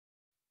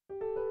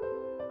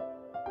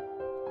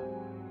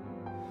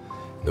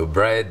No,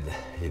 bread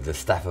is the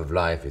staff of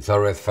life. It's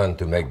always fun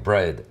to make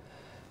bread.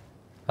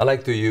 I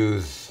like to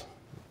use,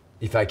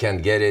 if I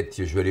can get it,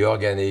 usually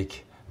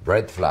organic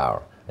bread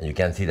flour. And you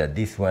can see that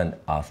this one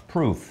is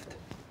proofed.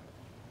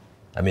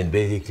 I mean,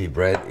 basically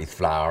bread is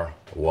flour,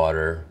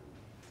 water,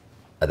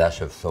 a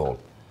dash of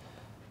salt.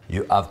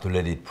 You have to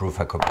let it proof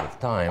a couple of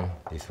times.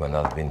 This one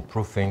has been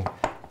proofing.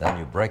 Then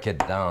you break it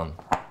down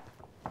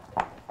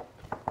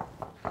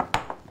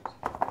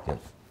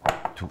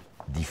to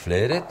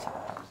deflate it.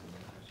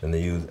 Then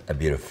they use a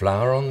bit of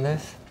flour on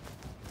this.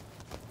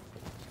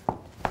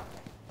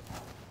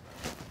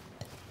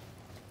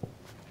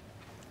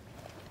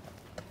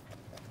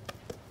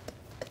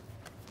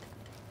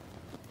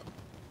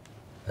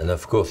 And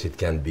of course it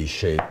can be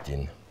shaped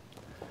in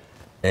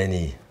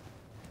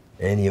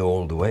any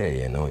old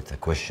way, you know. It's a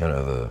question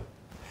of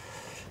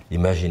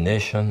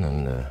imagination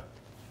and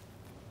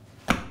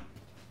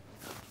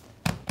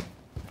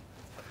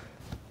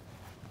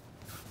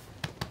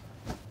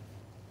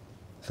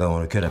so I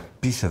want to cut a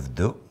piece of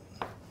dough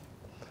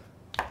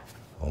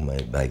on my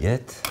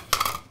baguette,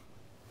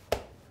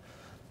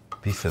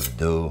 piece of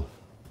dough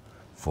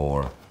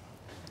for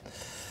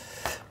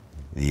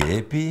the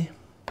epi.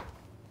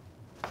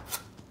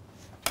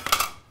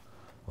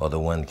 Other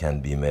one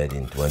can be made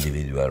into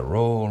individual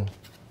roll.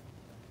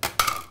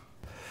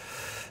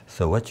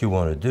 So what you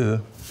want to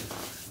do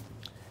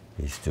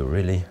is to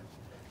really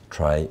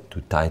try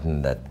to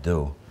tighten that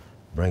dough,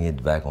 bring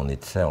it back on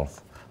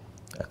itself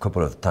a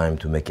couple of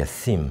times to make a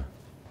seam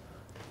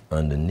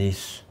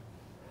underneath.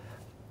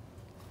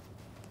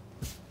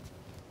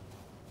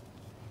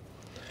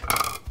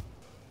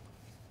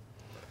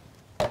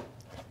 I'm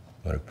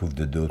going to put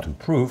the dough to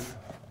proof.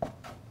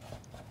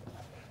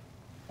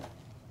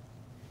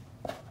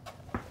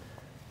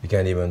 You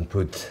can even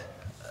put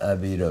a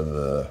bit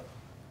of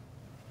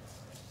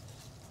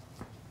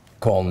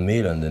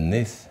cornmeal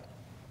underneath,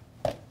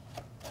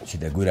 which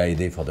is a good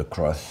idea for the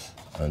crust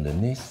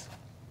underneath.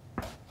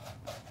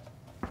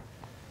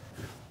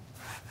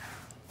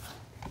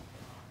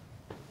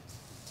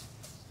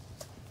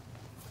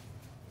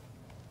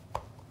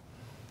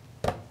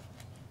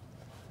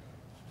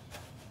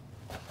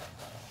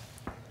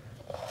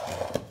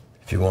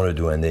 If you want to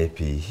do an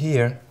epi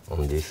here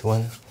on this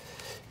one,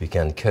 you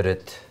can cut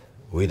it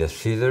with a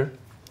scissor.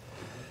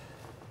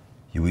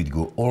 You would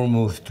go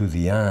almost to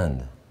the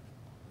end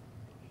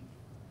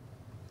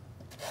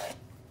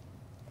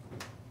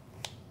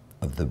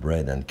of the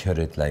bread and cut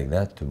it like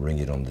that to bring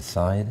it on the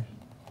side.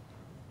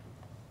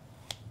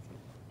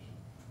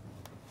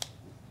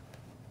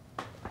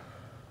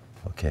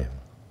 Okay,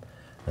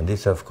 and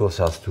this of course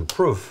has to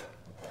proof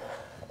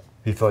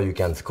before you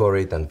can score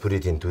it and put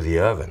it into the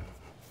oven.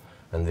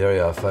 And very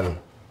often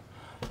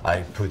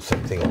I put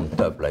something on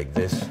top like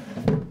this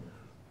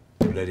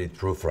to let it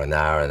proof for an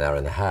hour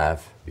and a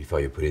half before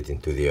you put it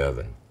into the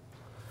oven.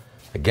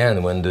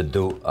 Again, when the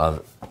dough has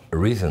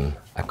risen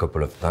a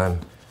couple of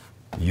times,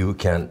 you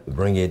can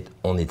bring it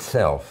on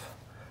itself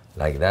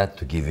like that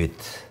to give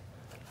it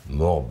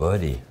more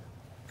body.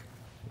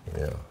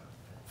 You know,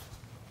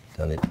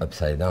 turn it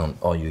upside down,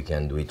 or you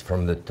can do it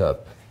from the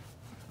top.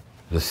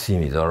 The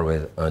seam is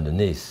always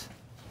underneath.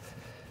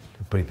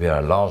 To prepare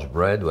a large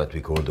bread, what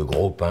we call the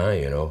gros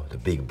pain, you know, the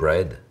big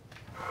bread,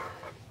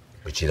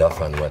 which is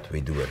often what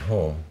we do at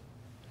home.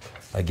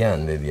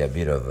 Again, maybe a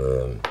bit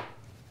of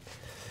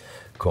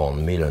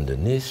cornmeal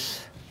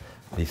underneath.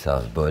 This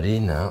has body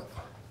now.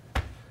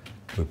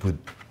 We put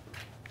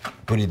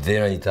it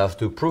there and it has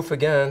to proof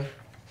again.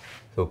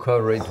 So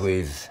cover it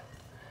with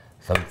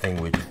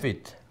something which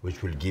fit,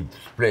 which will give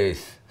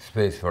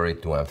space for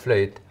it to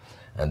inflate.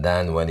 And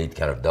then when it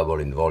kind of double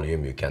in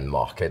volume, you can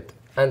mark it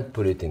and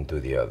put it into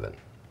the oven.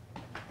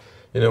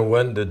 You know,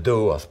 when the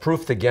dough has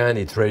proofed again,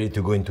 it's ready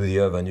to go into the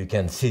oven. You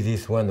can see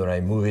this one when I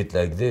move it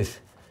like this.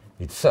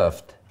 It's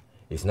soft,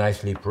 it's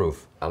nicely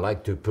proof. I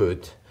like to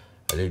put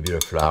a little bit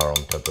of flour on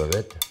top of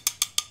it,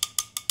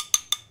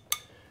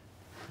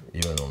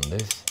 even on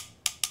this.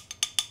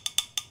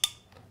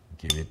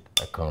 Give it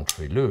a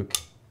country look.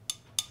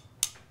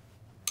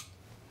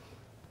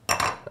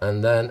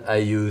 And then I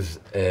use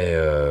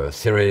a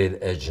serrated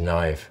edge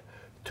knife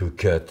to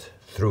cut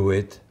through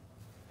it.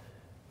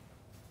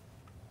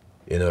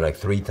 You know, like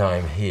 3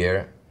 times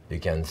here, you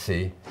can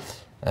see.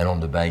 And on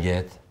the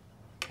baguette,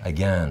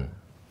 again,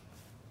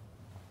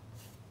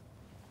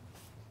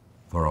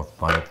 4 or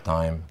 5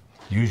 times.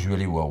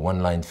 Usually where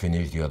one line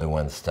finishes, the other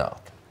one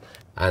starts.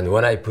 And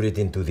when I put it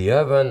into the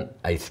oven,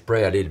 I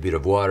spray a little bit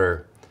of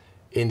water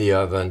in the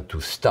oven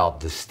to start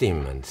the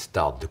steam and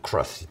start the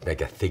crust. It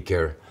makes a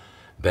thicker,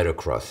 better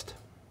crust.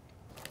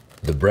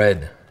 The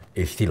bread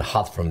is still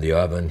hot from the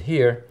oven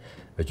here,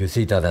 but you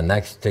see it has a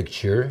nice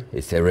texture.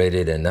 It's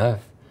aerated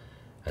enough.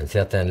 And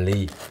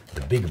certainly the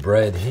big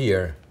bread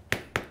here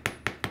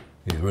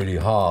is really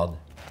hard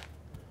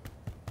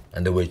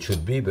and the way it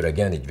should be, but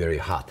again, it's very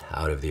hot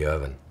out of the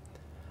oven.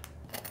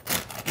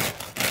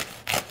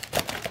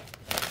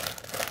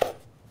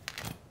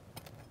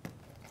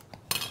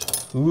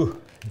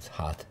 Ooh, it's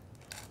hot.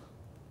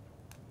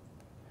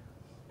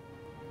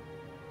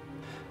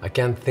 I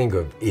can't think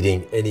of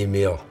eating any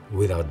meal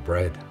without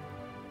bread.